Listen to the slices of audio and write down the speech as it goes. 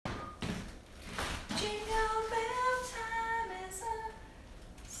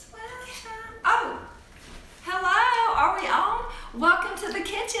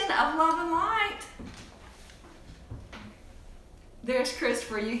There's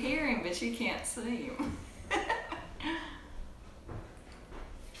Christopher. You hear him, but you can't see him.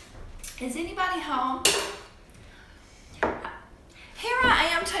 Is anybody home? Here I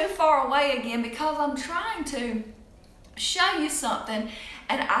am too far away again because I'm trying to show you something.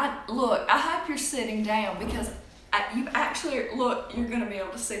 And I hope you're sitting down because you actually, look, you're going to be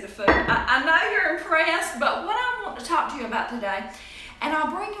able to see the food. I know you're impressed, but what I want to talk to you about today, and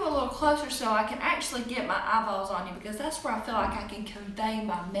I'll bring you a little closer so I can actually get my eyeballs on you because that's where I feel like I can convey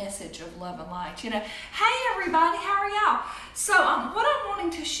my message of love and light. You know, hey everybody, how are y'all? So what I'm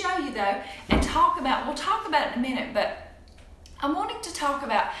wanting to show you though and talk about, we'll talk about it in a minute, but I'm wanting to talk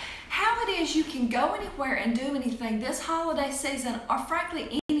about how it is you can go anywhere and do anything this holiday season or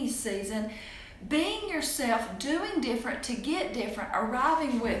frankly any season, being yourself, doing different to get different,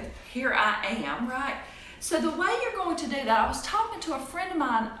 arriving with here I am, right? So the way you're going to do that, I was talking to a friend of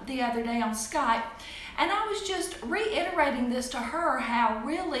mine the other day on Skype, and I was just reiterating this to her, how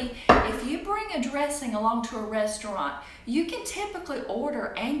really, if you bring a dressing along to a restaurant, you can typically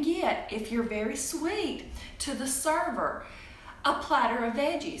order and get, if you're very sweet, to the server, a platter of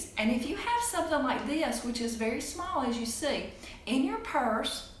veggies. And if you have something like this, which is very small as you see, in your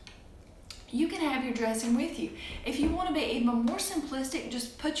purse, you can have your dressing with you. If you want to be even more simplistic,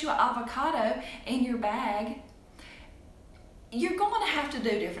 just put your avocado in your bag. You're going to have to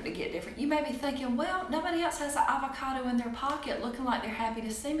do different to get different. You may be thinking, well, nobody else has an avocado in their pocket looking like they're happy to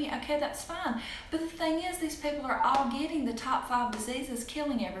see me. Okay, that's fine. But the thing is, these people are all getting the top 5 diseases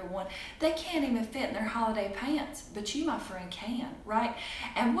killing everyone. They can't even fit in their holiday pants, but you, my friend, can, right?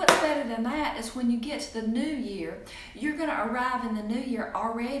 And what's better than that is when you get to the new year, you're going to arrive in the new year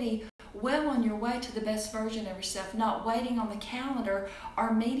already well on your way to the best version of yourself, not waiting on the calendar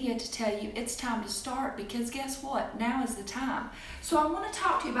or media to tell you it's time to start, because guess what? Now is the time. So I want to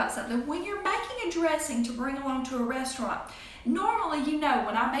talk to you about something. When you're making a dressing to bring along to a restaurant, normally, you know,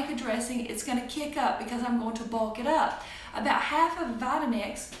 when I make a dressing, it's going to kick up because I'm going to bulk it up. About half of a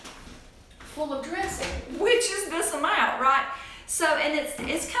Vitamix full of dressing, which is this amount, right? So, and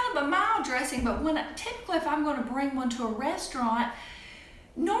it's kind of a mild dressing, but typically if I'm going to bring one to a restaurant,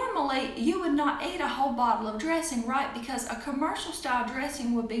 normally you would not eat a whole bottle of dressing, right? Because a commercial style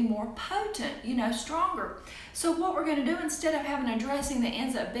dressing would be more potent, you know, stronger. So what we're going to do, instead of having a dressing that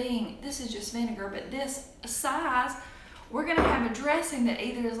ends up being, this is just vinegar, but this size, we're going to have a dressing that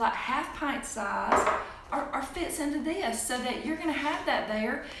either is like half pint size or fits into this, so that you're going to have that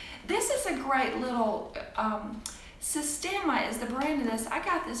there. This is a great little Sistema is the brand of this. I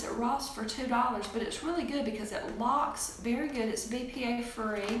got this at Ross for $2, but it's really good because it locks very good. It's BPA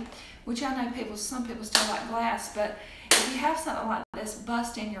free, which I know some people still like glass, but if you have something like this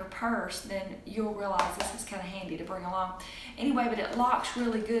bust in your purse, then you'll realize this is kind of handy to bring along. Anyway, but it locks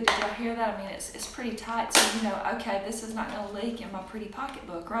really good. Did y'all hear that? I mean, it's pretty tight, so you know, okay, this is not going to leak in my pretty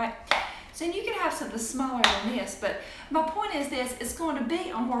pocketbook, right? So you can have something smaller than this, but my point is this, it's going to be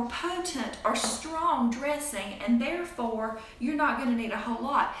a more potent or strong dressing, and therefore you're not going to need a whole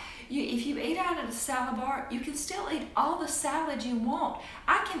lot. If you eat out at a salad bar, you can still eat all the salad you want.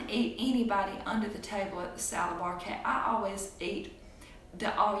 I can eat anybody under the table at the salad bar. Okay, I always eat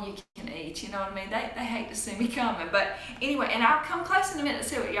the all you can eat, you know what I mean? They hate to see me coming, but anyway, and I'll come close in a minute to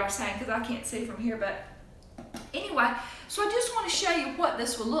see what y'all are saying because I can't see from here, but anyway, so I just want to show you what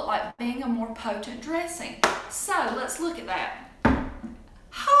this would look like being a more potent dressing. So let's look at that.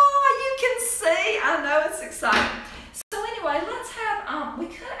 Oh, you can see, I know it's exciting. So anyway, let's have, we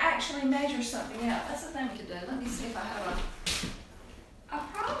could actually measure something out. That's the thing we could do. Let me see if I have I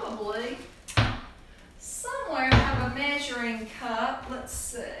probably somewhere have a measuring cup. Let's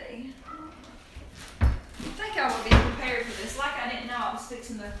see. I think I would be prepared for this. Like I didn't know I was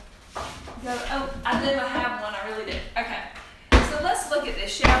fixing to go. Oh, I do. I have one. I really do. Okay. So let's look at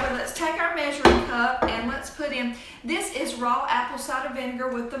this, shall we? Let's take our measuring cup and let's put in, this is raw apple cider vinegar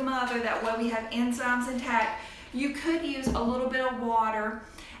with the mother. That way we have enzymes intact. You could use a little bit of water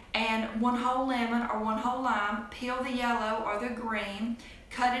and 1 whole lemon or 1 whole lime. Peel the yellow or the green.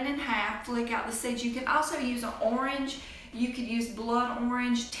 Cut it in half. Flick out the seeds. You can also use an orange. You could use blood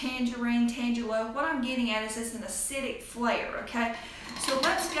orange, tangerine, tangelo. What I'm getting at is it's an acidic flavor, okay? So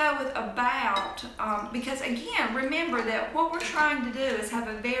let's go with about, because again, remember that what we're trying to do is have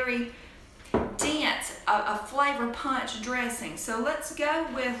a very dense, a flavor punch dressing. So let's go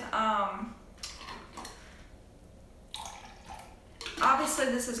with, obviously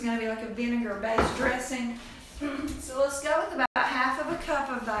this is going to be like a vinegar-based dressing. So let's go with about half of a cup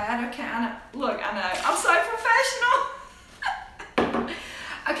of that. Okay, I know, look, I know, I'm so professional.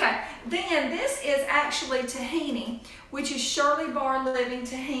 Okay, then this is actually tahini, which is Shirley Bar Living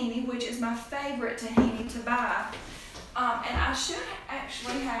tahini, which is my favorite tahini to buy. And I should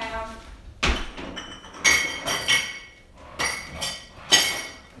actually have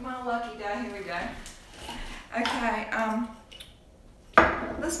my lucky day. Here we go. Okay,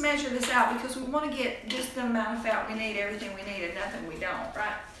 let's measure this out because we want to get just the amount of fat we need, everything we need, and nothing we don't,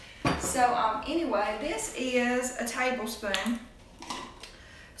 right? So anyway, this is a tablespoon.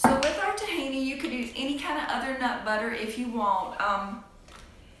 So with our tahini, you could use any kind of other nut butter if you want.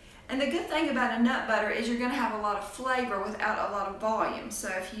 And the good thing about a nut butter is you're going to have a lot of flavor without a lot of volume. So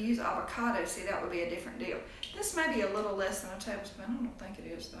if you use avocado, see, that would be a different deal. This may be a little less than a tablespoon. I don't think it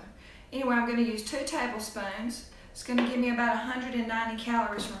is, though. Anyway, I'm going to use 2 tablespoons. It's going to give me about 190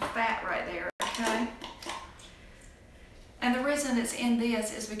 calories from fat right there, okay? And the reason it's in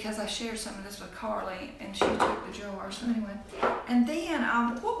this is because I shared some of this with Carly, and she took the jar. So anyway, and then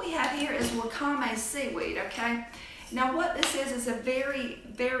what we have here is wakame seaweed, okay? Now what this is a very,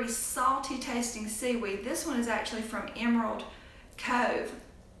 very salty tasting seaweed. This one is actually from Emerald Cove.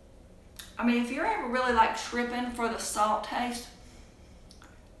 I mean, if you're ever really like tripping for the salt taste,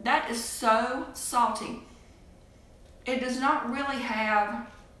 that is so salty. It does not really have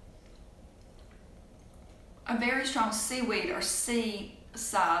a very strong seaweed or sea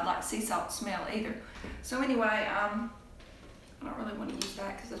side, like sea salt smell either. So anyway, I don't really want to use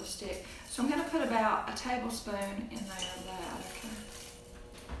that because it'll stick. So I'm going to put about a tablespoon in there of that,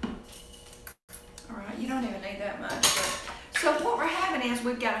 okay? All right, you don't even need that much. But, so what we're having is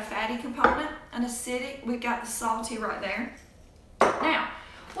we've got a fatty component, an acidic, we've got the salty right there. Now,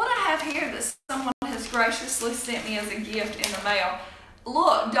 what I have here that someone has graciously sent me as a gift in the mail.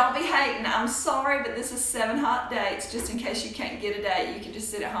 Look, don't be hating. I'm sorry, but this is 7 hot dates. Just in case you can't get a date, you can just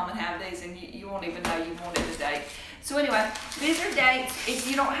sit at home and have these and you won't even know you wanted a date. So anyway, these are dates. If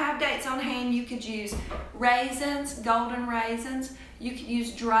you don't have dates on hand, you could use raisins, golden raisins. You could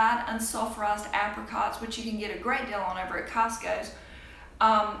use dried unsulfurized apricots, which you can get a great deal on over at Costco's.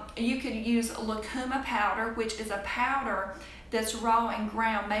 You could use lucuma powder, which is a powder that's raw and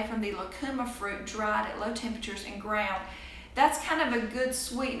ground, made from the lucuma fruit, dried at low temperatures and ground. That's kind of a good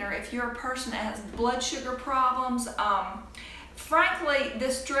sweetener if you're a person that has blood sugar problems. Frankly,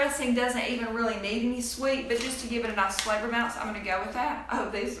 this dressing doesn't even really need any sweet, but just to give it a nice flavor balance, I'm going to go with that. Oh,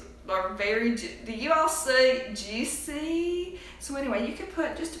 these are very, do you all see, juicy? So anyway, you can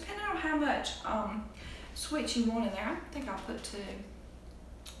put, just depending on how much sweet you want in there, I think I'll put 2.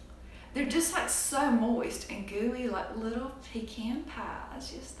 They're just like so moist and gooey, like little pecan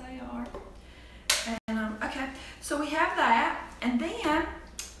pies. Yes, they are. And okay, so we have that, and then,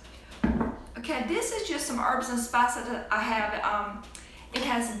 okay, this is just some herbs and spices that I have. It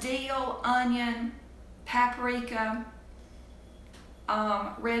has dill, onion, paprika,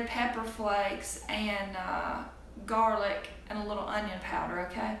 red pepper flakes, and garlic, and a little onion powder,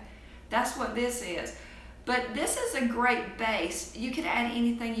 okay? That's what this is. But this is a great base. You could add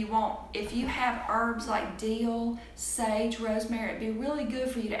anything you want. If you have herbs like dill, sage, rosemary, it'd be really good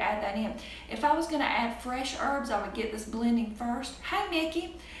for you to add that in. If I was gonna add fresh herbs, I would get this blending first. Hey,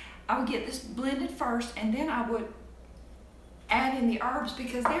 Mickey. I would get this blended first, and then I would add in the herbs,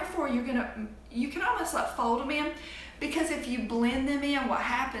 because therefore you can almost like fold them in, because if you blend them in, what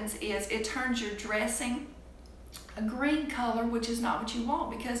happens is it turns your dressing a green color, which is not what you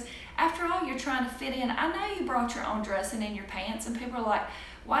want, because after all, you're trying to fit in. I know you brought your own dressing in your pants, and people are like,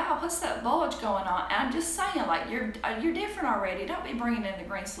 wow, what's that bulge going on? And I'm just saying, like, you're different already. Don't be bringing in the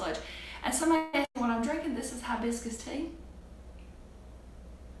green sludge. And somebody asked me what I'm drinking. This is hibiscus tea.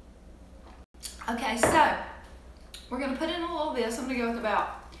 Okay, so we're going to put in a little of this. I'm going to go with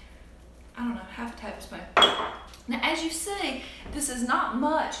about, I don't know, half a tablespoon. Now, as you see, this is not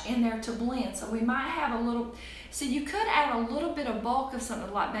much in there to blend, so we might have a little, so you could add a little bit of bulk of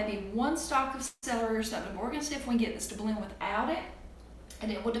something, like maybe 1 stalk of celery or something. But we're going to see if we can get this to blend without it,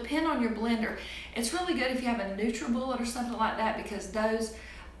 and it will depend on your blender. It's really good if you have a NutriBullet or something like that, because those,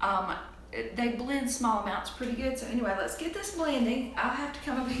 they blend small amounts pretty good. So anyway, let's get this blending. I'll have to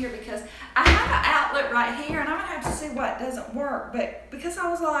come over here because I have an outlet right here, and I'm going to have to see what doesn't work. But because I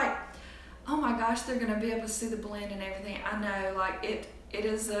was like, oh my gosh, they're going to be able to see the blend and everything. I know, like, it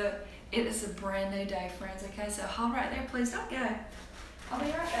is a brand new day, friends. Okay, so hold right there, please don't go. I'll be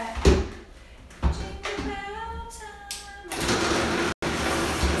right back. Jingle bell time.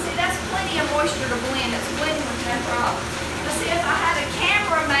 See, that's plenty of moisture to blend. It's blending with no problem. But see, if I had a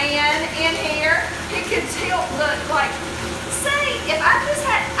cameraman in here, he could tilt the, like, see, if I just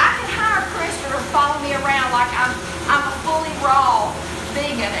had, I could hire Krista to follow me around like I'm a fully raw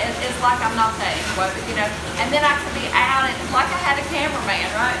vegan. It's like I'm not that anyway, but you know, and then I could be out and like I had a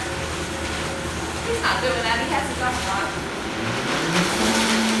cameraman, right? He's not doing that, he has his own life.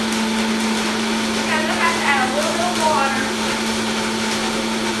 Okay, look, I have to add a a little bit of water.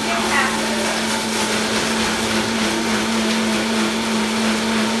 You don't have to.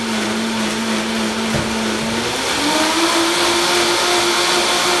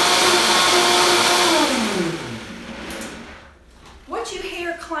 What you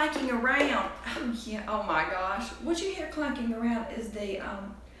hear clanking around, oh yeah, oh my gosh. What you hear clanking around is the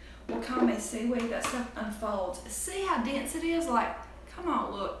wakame seaweed. That stuff unfolds. See how dense it is? Like, come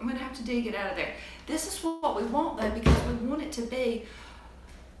on, look, I'm gonna have to dig it out of there. This is what we want though, because we want it to be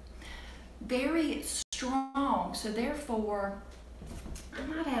very strong. So therefore, I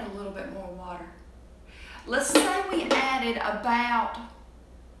might add a little bit more water. Let's say we added about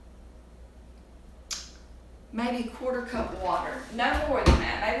maybe a 1/4 cup water. No more than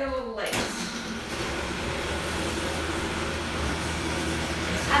that, maybe a little less.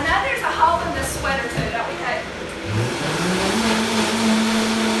 I know there's a hole in this sweater too, don't we, Kate?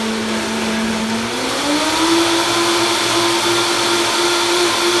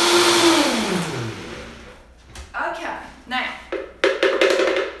 Okay, now,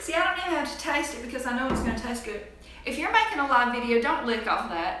 see, I don't even have to taste it because I know it's going to taste good. If you're making a live video, don't lick off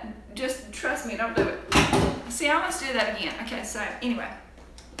that. Just trust me, don't do it. See, I must do that again. Okay, so anyway,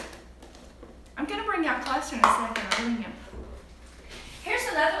 I'm going to bring y'all closer in a second. I really am. Here's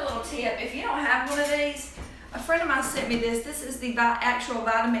another little tip. If you don't have one of these, a friend of mine sent me this. This is the actual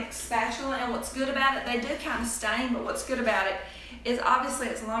Vitamix spatula, and what's good about it, they do kind of stain, but what's good about it is obviously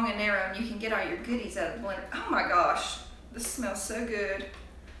it's long and narrow, and you can get all your goodies out of the blender. Oh my gosh, this smells so good.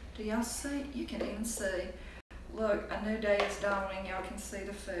 Do y'all see? You can even see. Look, a new day is dawning. Y'all can see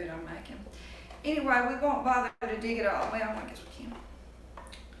the food I'm making. Anyway, we won't bother to dig it all. Well, I guess we can.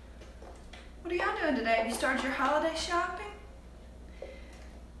 What are y'all doing today? Have you started your holiday shopping?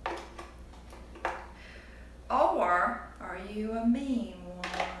 Or are you a mean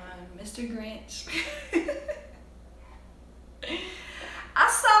one, Mr. Grinch? I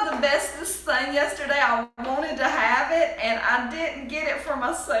saw the bestest thing yesterday. I wanted to have it, and I didn't get it for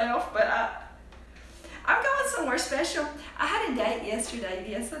myself, but I'm going somewhere special. I had a date yesterday.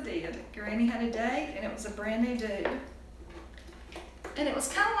 Yes, I did. Granny had a date, and it was a brand new dude. And it was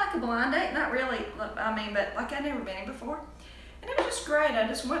kind of like a blind date. Not really, I mean, but like I'd never been here before. And it was just great. I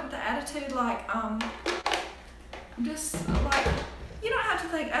just went with the attitude like, just like, you don't have to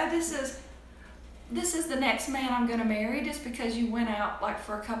think, oh, this is the next man I'm gonna marry just because you went out like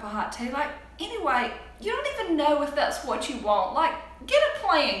for a cup of hot tea. Like, anyway, you don't even know if that's what you want. Like, get a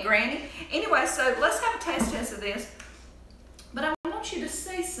plan, Granny. Anyway, so let's have a taste test of this. But I want you to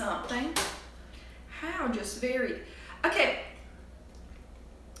see something. How just very, okay.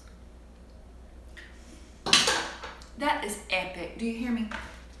 That is epic. Do you hear me?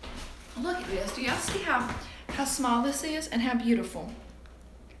 Look at this. Do y'all see how small this is and how beautiful?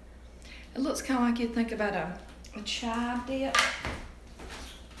 It looks kind of like you'd think about a chive dip.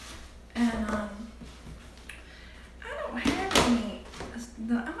 And I don't have any. I'm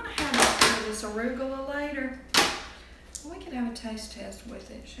going to have this arugula later. We could have a taste test with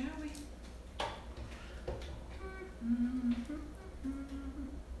it, shall we?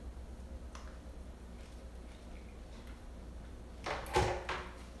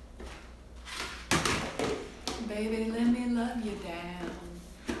 Baby, let me love you down.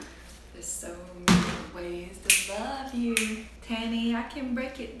 There's so many ways to love you. Tanny, I can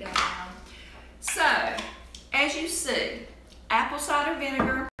break it down. So, as you see, apple cider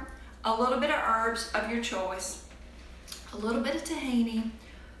vinegar, a little bit of herbs of your choice, a little bit of tahini,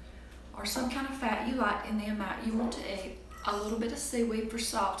 or some kind of fat you like in the amount you want to eat, a little bit of seaweed for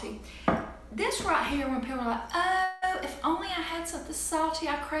salty. This right here, when people are like, oh, if only I had something salty,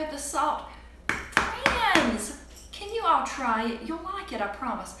 I crave the salt. Friends, can you all try it? You'll like it, I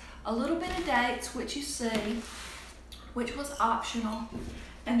promise. A little bit of dates, which you see, which was optional,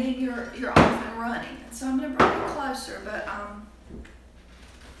 and then you're off and running. So I'm gonna bring it closer, but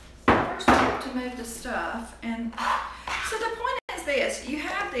first I have to move the stuff. And so the point is this, you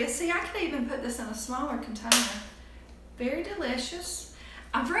have this, see, I could even put this in a smaller container. Very delicious.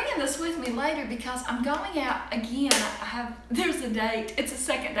 I'm bringing this with me later because I'm going out again. There's a date, it's a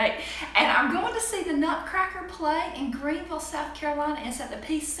second date, and I'm going to see the Nutcracker play in Greenville, South Carolina. It's at the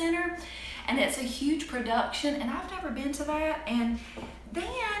Peace Center, and it's a huge production, and I've never been to that. And then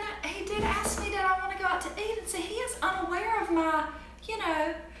he did ask me that I want to go out to eat, and so he is unaware of my, you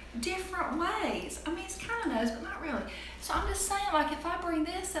know, different ways. I mean, he kind of knows, but not really. So I'm just saying, like, if I bring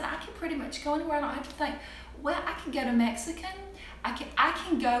this, then I can pretty much go anywhere. I don't have to think, well, I can go to Mexican. I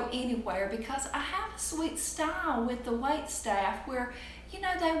can go anywhere because I have a sweet style with the wait staff where, you know,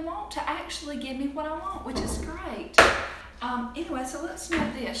 they want to actually give me what I want, which is great. Anyway, so let's smell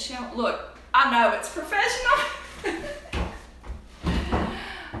this. Look, I know, it's professional.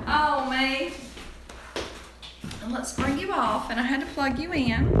 Oh, me. And let's bring you off, and I had to plug you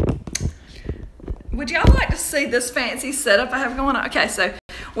in. Would y'all like to see this fancy setup I have going on? Okay, so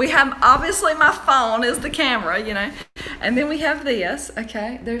we have, obviously my phone is the camera, you know, and then we have this,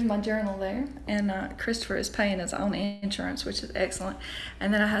 okay, there's my journal there, and Christopher is paying his own insurance, which is excellent,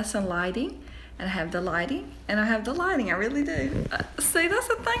 and then I have some lighting, and I have the lighting, and I have the lighting, I really do. See, that's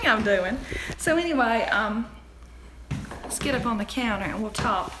the thing I'm doing. So anyway, let's get up on the counter and we'll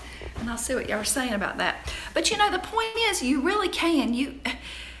talk, and I'll see what y'all are saying about that. But you know, the point is, you really can,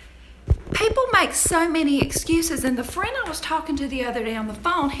 people make so many excuses, and the friend I was talking to the other day on the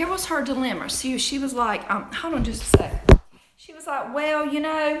phone, here was her dilemma. She was like, hold on just a sec. She was like, well, you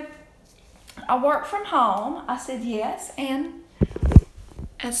know, I work from home. I said, yes, and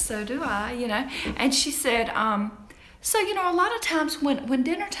so do I, you know. And she said, so, you know, a lot of times when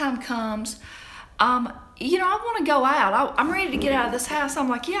dinner time comes, you know, I want to go out. I'm ready to get out of this house. I'm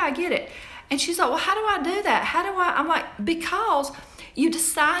like, yeah, I get it. And she's like, well, how do I do that? I'm like, because you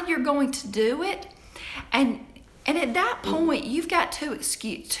decide you're going to do it, and at that point, you've got two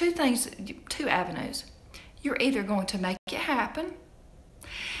avenues. You're either going to make it happen,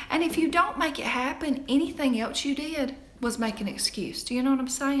 and if you don't make it happen, anything else you did was make an excuse. Do you know what I'm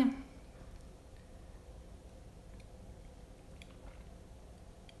saying?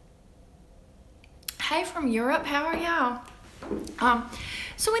 Hey from Europe, how are y'all?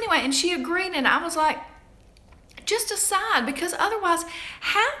 So anyway, and she agreed, and I was like, just decide, because otherwise,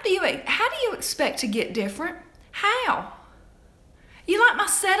 how do you expect to get different? How? You like my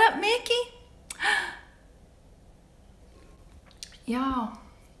setup, Mickey? Y'all,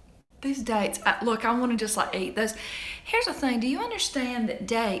 these dates, look, I want to just like eat those. Here's the thing, do you understand that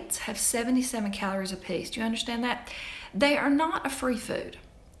dates have 77 calories a piece? Do you understand that? They are not a free food,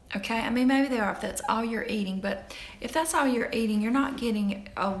 okay? I mean, maybe they are if that's all you're eating, but if that's all you're eating, you're not getting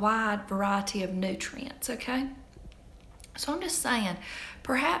a wide variety of nutrients, okay? So I'm just saying,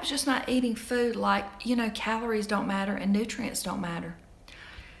 perhaps just not eating food like, you know, calories don't matter and nutrients don't matter.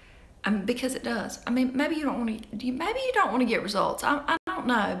 Because it does. I mean, maybe you don't want to get results. I don't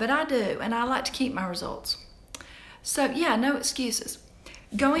know, but I do, and I like to keep my results. So yeah, no excuses.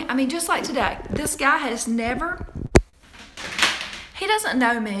 I mean, just like today, this guy has never, he doesn't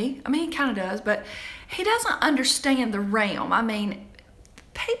know me. I mean, he kind of does, but he doesn't understand the realm. I mean,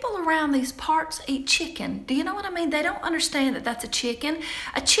 people around these parts eat chicken. Do you know what I mean? They don't understand that that's a chicken.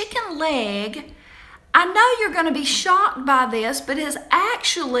 A chicken leg, I know you're going to be shocked by this, but it is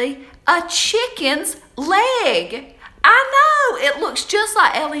actually a chicken's leg. I know, it looks just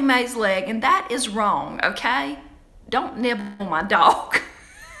like Ellie Mae's leg, and that is wrong, okay? Don't nibble my dog.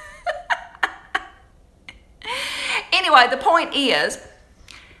 Anyway, the point is,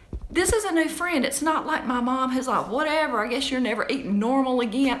 this is a new friend. It's not like my mom who's like, whatever, I guess you're never eating normal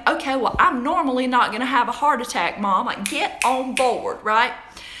again. Okay, well, I'm normally not going to have a heart attack, Mom. Like, get on board, right?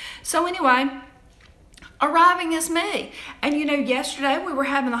 So anyway, arriving is me. And you know, yesterday we were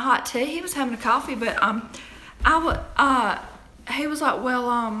having a hot tea. He was having a coffee, but he was like,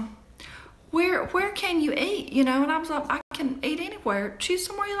 well, where can you eat? You know, and I was like, I can eat anywhere. Choose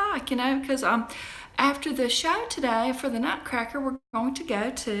somewhere you like, you know, because after the show today for the Nutcracker, we're going to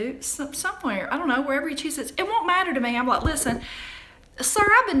go to somewhere. I don't know, wherever he chooses. It won't matter to me. I'm like, listen, sir,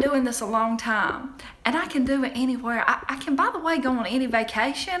 I've been doing this a long time, and I can do it anywhere. I can, by the way, go on any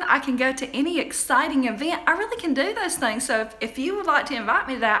vacation. I can go to any exciting event. I really can do those things. So if you would like to invite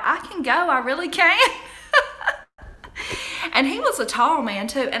me to that, I can go. I really can. And he was a tall man,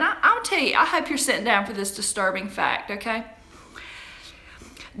 too. And I'll tell you, I hope you're sitting down for this disturbing fact, okay?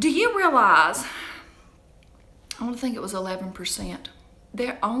 Do you realize, I don't think it was 11%.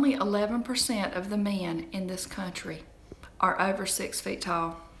 Only 11% of the men in this country are over 6 feet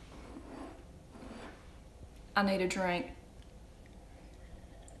tall. I need a drink.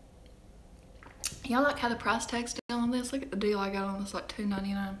 Y'all like how the price tag's still on this? Look at the deal I got on this, like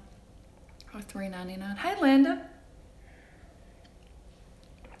 $2.99 or $3.99. Hey, Linda.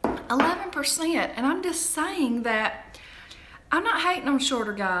 11%, and I'm just saying that I'm not hating on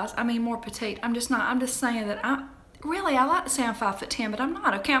shorter guys. I mean, more petite. I'm just saying that I like to say I'm 5'10", but I'm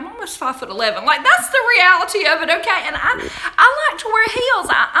not, okay? I'm almost 5'11". Like, that's the reality of it, okay? And I like to wear heels.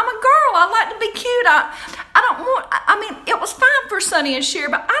 I'm a girl. I like to be cute. I mean, it was fine for Sonny and Cher,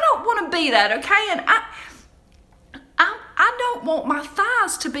 but I don't want to be that, okay? And I don't want my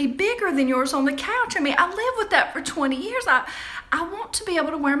thighs to be bigger than yours on the couch. I mean, I lived with that for 20 years. I want to be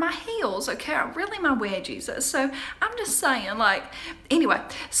able to wear my heels, okay, really my wedgies. So I'm just saying, like, anyway,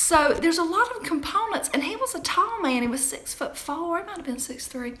 so there's a lot of components, and he was a tall man. He was 6'4", he might have been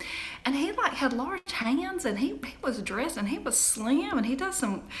 6'3", and he like had large hands, and he was dressed, and he was slim, and he does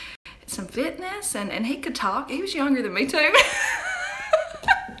some fitness, and he could talk. He was younger than me too.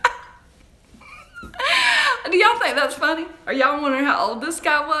 Do y'all think that's funny? Are y'all wondering how old this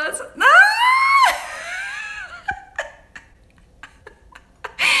guy was?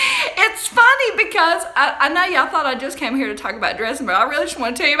 It's funny because I know y'all thought I just came here to talk about dressing, but I really just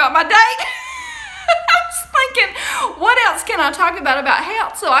want to tell you about my date. I was thinking, what else can I talk about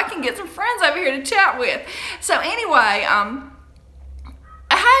health so I can get some friends over here to chat with? So anyway,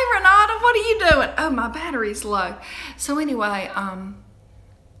 hey Renata, what are you doing? Oh, my battery's low. So anyway,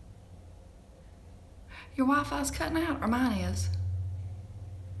 your Wi-Fi's cutting out, or mine is?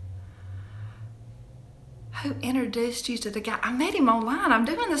 Who introduced you to the guy? I met him online. I'm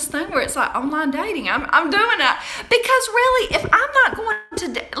doing this thing where it's like online dating. I'm doing that because really, if I'm not going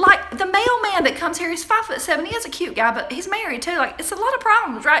to, like, the mailman that comes here, he's 5'7". He is a cute guy, but he's married too. Like, it's a lot of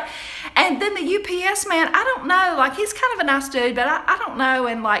problems, right? And then the UPS man, I don't know. Like, he's kind of a nice dude, but I don't know.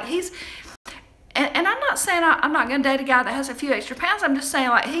 And like, he's, and I'm not saying I'm not going to date a guy that has a few extra pounds. I'm just saying,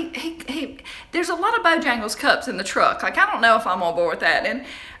 like, he there's a lot of Bojangles cups in the truck. Like, I don't know if I'm on board with that. And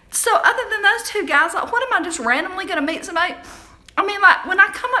so other than those two guys, like, what am I just randomly going to meet somebody? I mean, like, when I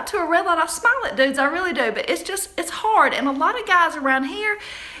come up to a red light, I smile at dudes, I really do, but it's hard. And a lot of guys around here,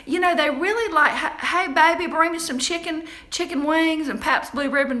 you know, they really like, hey baby, bring me some chicken wings and Pabst Blue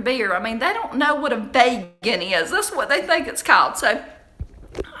Ribbon beer. I mean, they don't know what a vegan is. That's what they think it's called. So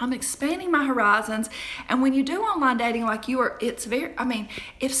I'm expanding my horizons, and when you do online dating, like you are, it's very, I mean,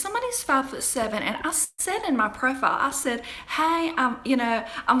 if somebody's 5'7", and I said in my profile, I said, hey, you know,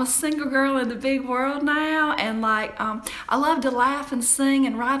 I'm a single girl in the big world now, and like, I love to laugh and sing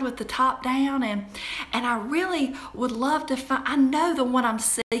and ride with the top down, and I really would love to find, I know the one I'm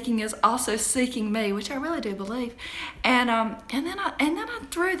seeking is also seeking me, which I really do believe, and then I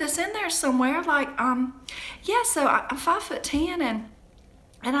threw this in there somewhere, like, yeah, so I'm 5'10",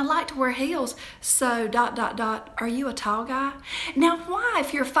 and I like to wear heels, so ... are you a tall guy? Now, why,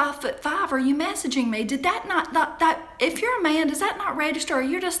 if you're 5'5", are you messaging me? Did that not, that if you're a man, does that not register? Or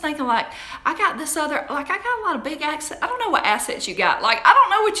you're just thinking like, I got this other, like, I got a lot of big assets. I don't know what assets you got. Like, I don't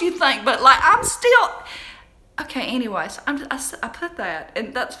know what you think, but like, I'm still, okay, anyways, I put that,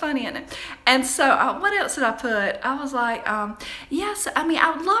 and that's funny, isn't it? And so, what else did I put? I was like, yes, I mean, I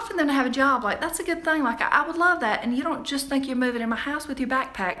would love for them to have a job. Like, that's a good thing. Like, I would love that. And you don't just think you're moving in my house with your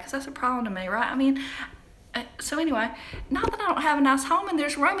backpack, because that's a problem to me, right? I mean, so anyway, not that I don't have a nice home and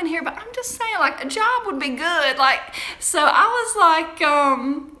there's room in here, but I'm just saying, like, a job would be good. Like, so I was like,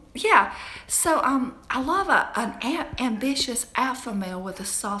 yeah. So I love an ambitious alpha male with a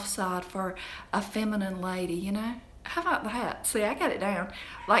soft side for a feminine lady, you know? How about that? See, I got it down.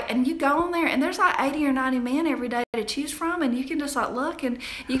 Like, and you go on there, and there's like 80 or 90 men every day to choose from, and you can just like look, and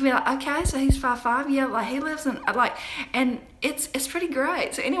you can be like, okay, so he's 5'5", yeah, like he lives in, like, and it's pretty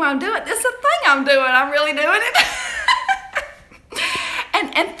great. So anyway, I'm doing, this is the thing I'm doing, I'm really doing it. and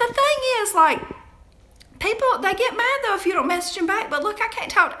the thing is, like, people, they get mad though if you don't message them back, but look, I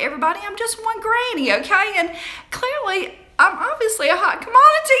can't talk to everybody. I'm just one granny, okay? And clearly, I'm obviously a hot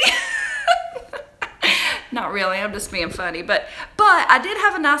commodity. Not really, I'm just being funny, but I did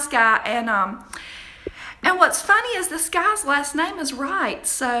have a nice guy, and what's funny is this guy's last name is Wright,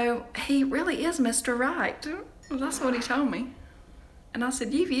 so he really is Mr. Wright. That's what he told me. And I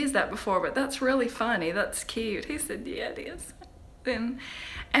said, you've used that before, but that's really funny, that's cute. He said, yeah, it is.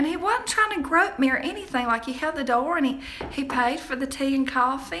 And he wasn't trying to grope me or anything. Like, he held the door, and he paid for the tea and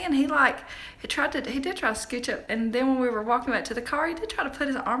coffee, and he did try to scooch up, and then when we were walking back to the car, he did try to put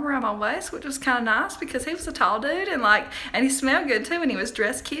his arm around my waist, which was kind of nice because he was a tall dude, and he smelled good too, and he was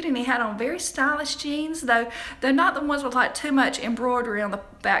dressed cute, and he had on very stylish jeans, though they're not the ones with like too much embroidery on the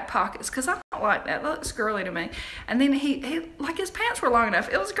back pockets, because I don't like that. That looks girly to me. And then he like, his pants were long enough.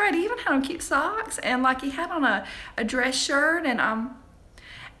 It was great. He even had on cute socks, and like, he had on a dress shirt,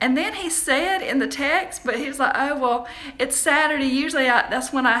 and then he said in the text, but he was like, oh, well, it's Saturday. Usually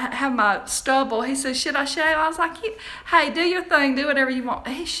that's when I have my stubble. He said, should I shave? I was like, hey, do your thing. Do whatever you want.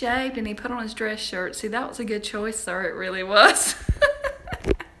 He shaved, and he put on his dress shirt. See, that was a good choice, sir. It really was.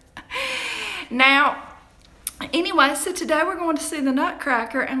 Now, anyway, so today we're going to see the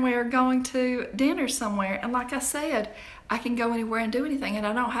Nutcracker, and we are going to dinner somewhere. And like I said, I can go anywhere and do anything, and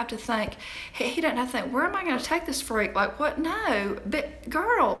I don't have to think, he doesn't have to think, where am I going to take this freak? Like, what? No. But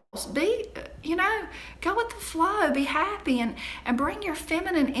girls, be, you know, go with the flow, be happy, and bring your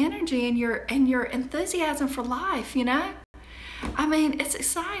feminine energy and your enthusiasm for life, you know? I mean, it's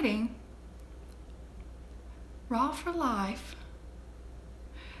exciting. Raw for life.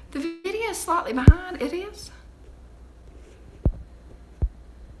 The video is slightly behind. It is.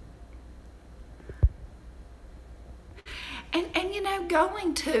 And you know,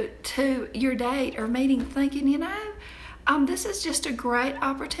 going to your date or meeting thinking, you know, this is just a great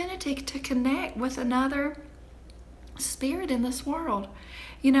opportunity to connect with another spirit in this world,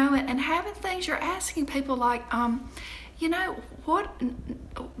 you know, and having things you're asking people like, you know,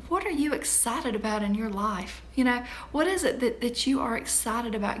 what are you excited about in your life? You know, what is it that you are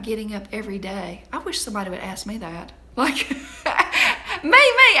excited about getting up every day? I wish somebody would ask me that. Like,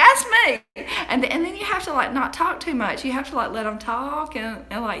 ask me. And then you have to like not talk too much. You have to like let them talk and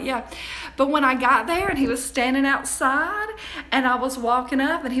like, yeah. But when I got there and he was standing outside and I was walking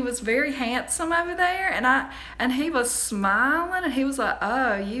up and he was very handsome over there and he was smiling and he was like,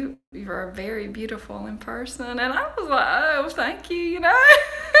 oh, you are very beautiful in person. And I was like, oh, thank you, you know.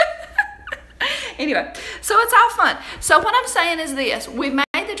 Anyway, so it's all fun. So what I'm saying is this. We made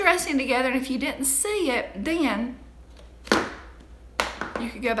the dressing together, and if you didn't see it, then you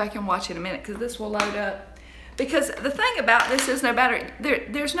could go back and watch it in a minute because this will load up. Because the thing about this is no matter,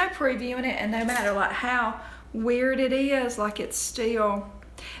 there's no previewing it, and no matter like how weird it is, like it's still,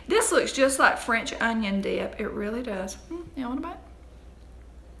 this looks just like French onion dip. It really does. You want a bite?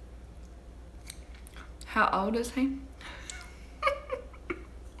 How old is he?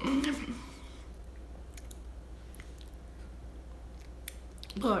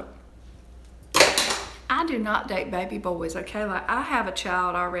 Look, I do not date baby boys, okay? Like, I have a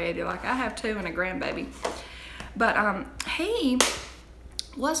child already. Like, I have 2 and a grandbaby. But he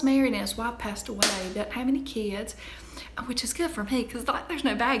was married and his wife passed away. He doesn't have any kids, which is good for me because, like, there's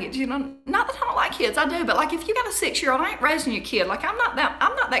no baggage, you know? Not that I don't like kids, I do. But, like, if you got a 6-year-old, I ain't raising your kid. Like, I'm not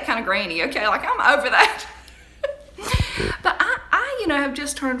that kind of granny, okay? Like, I'm over that. But I, you know, have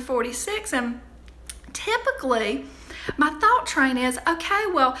just turned 46, and typically my thought train is, okay,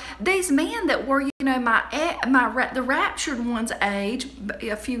 well, these men that were, you know, the raptured one's age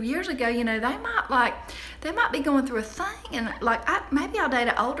a few years ago, you know, they might be going through a thing, and like, maybe I'll date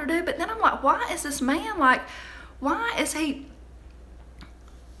an older dude, but then I'm like, why is this man like, why is he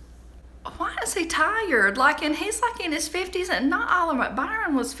tired? Like, and he's like in his 50s, and not all of them.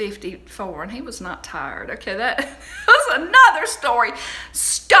 Byron was 54 and he was not tired. Okay, that was another story.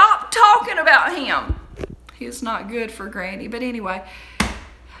 Stop talking about him. He's not good for Granny. But anyway,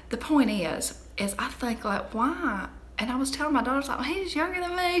 the point is I think like, why? And I was telling my daughter, like, well, he's younger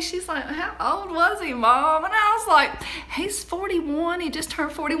than me. She's like, how old was he, Mom? And I was like, he's 41. He just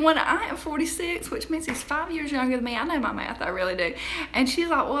turned 41. I am 46, which means he's 5 years younger than me. I know my math, I really do. And she's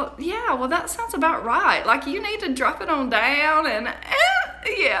like, well, yeah, well, that sounds about right. Like, you need to drop it on down. And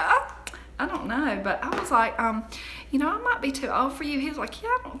yeah, I don't know. But I was like, you know, I might be too old for you. He was like, yeah,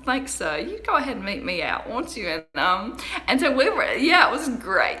 I don't think so. You go ahead and meet me out, won't you? And so we were, yeah, it was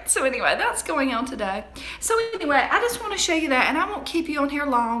great. So anyway, that's going on today. So anyway, I just want to show you that, and I won't keep you on here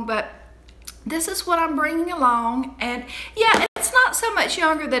long, but this is what I'm bringing along. And yeah, it's not so much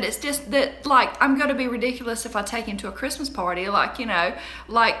younger that it's just that, like, I'm going to be ridiculous if I take him to a Christmas party. Like, you know,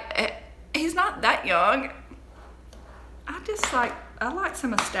 like, he's not that young. I like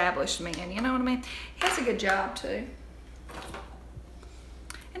some established men, you know what I mean? He has a good job too.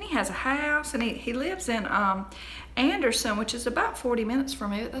 And he has a house, and he lives in Anderson, which is about 40 minutes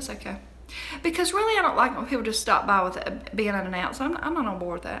from me, but that's okay. Because really, I don't like when people just stop by with it being unannounced. So I'm not on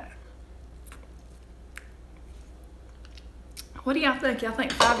board with that. What do y'all think? Y'all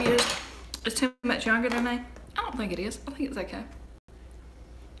think 5 years is too much younger than me? I don't think it is. I think it's okay.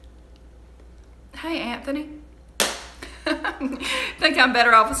 Hey, Anthony. Think I'm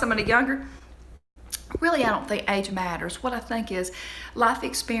better off with somebody younger? Really, I don't think age matters. What I think is life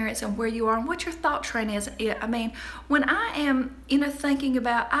experience and where you are and what your thought train is. I mean, when I am, you know, thinking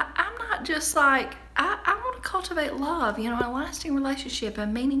about, I'm not just like, I want to cultivate love, you know, a lasting relationship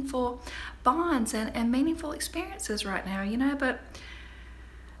and meaningful bonds and meaningful experiences right now, you know, but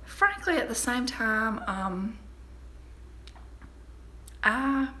frankly, at the same time,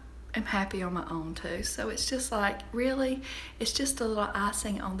 I am happy on my own too. So it's just like, really, it's just a little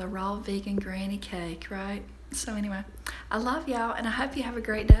icing on the raw vegan granny cake, right? So anyway, I love y'all, and I hope you have a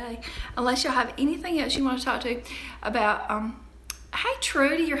great day. Unless y'all have anything else you want to talk to about, hey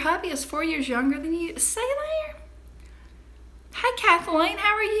Trudy, your hubby is 4 years younger than you. See there? Hey Kathleen,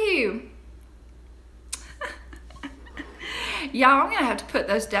 how are you? Y'all, I'm gonna have to put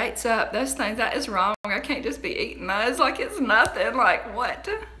those dates up. Those things, that is wrong. I can't just be eating those like it's nothing. Like, what?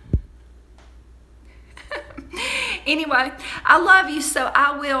 Anyway, I love you, so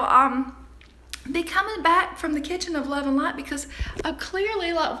I will be coming back from the kitchen of Love and Light because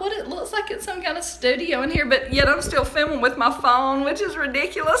clearly, like, what it looks like it's some kind of studio in here, but yet I'm still filming with my phone, which is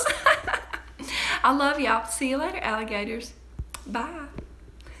ridiculous. I love y'all. See you later, alligators. Bye.